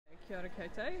Kia ora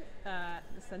koutou.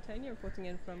 This is Antonia reporting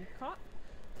in from COP.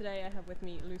 Today I have with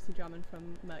me Lucie Drummond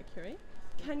from Mercury.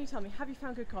 Can you tell me, have you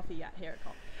found good coffee yet here at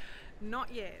COP?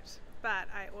 Not yet, but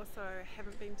I also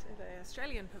haven't been to the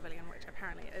Australian Pavilion, which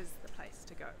apparently is the place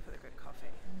to go for the good coffee.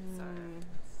 So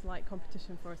Slight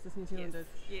competition for us as New Zealanders.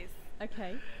 Yes.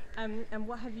 Okay. And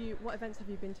what events have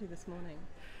you been to this morning?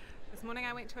 This morning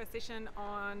I went to a session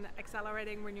on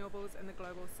accelerating renewables in the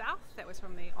global south. That was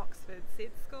from the Oxford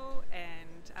SED School,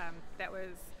 and that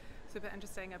was super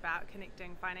interesting about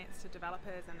connecting finance to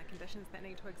developers and the conditions that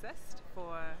need to exist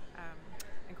for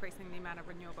increasing the amount of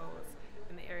renewables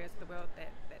in the areas of the world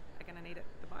that are going to need it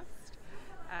the most.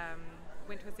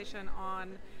 Went to a session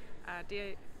on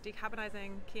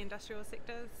decarbonising key industrial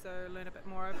sectors, so learn a bit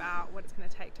more about what it's going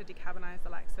to take to decarbonise the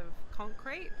likes of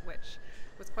concrete, which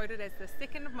was quoted as the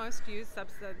second most used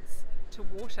substance to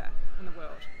water in the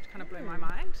world, which kind of blew my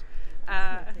mind.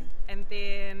 And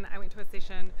then I went to a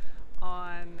session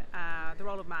on the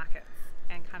role of markets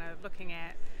and kind of looking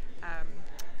at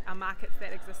our markets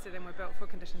that existed and were built for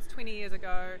conditions 20 years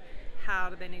ago. How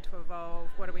do they need to evolve?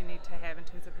 What do we need to have in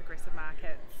terms of progressive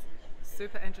markets?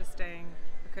 Super interesting,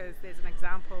 because there's an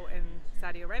example in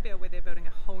Saudi Arabia where they're building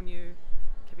a whole new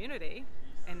community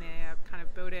and they're kind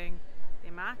of building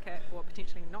their market, or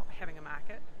potentially not having a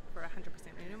market, for 100%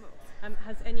 renewables.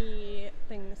 Has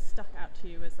anything stuck out to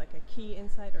you as like a key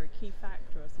insight or a key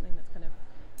fact or something that's kind of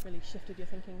really shifted your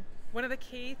thinking? One of the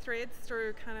key threads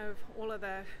through kind of all of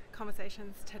the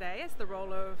conversations today is the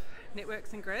role of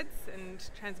networks and grids and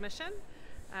transmission.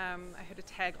 I heard a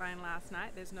tagline last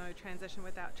night, there's no transition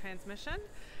without transmission,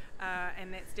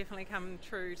 and that's definitely come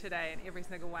true today in every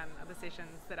single one of the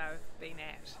sessions that I've been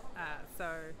at.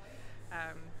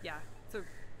 It's a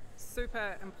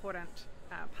super important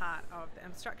part of the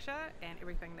infrastructure and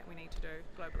everything that we need to do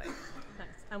globally.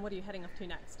 Nice. And what are you heading off to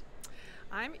next?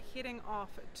 I'm heading off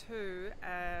to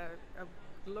a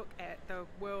look at the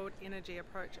world energy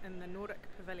approach in the Nordic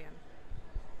Pavilion.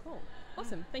 Cool.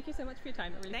 Awesome. Thank you so much for your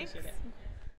time. I really appreciate it.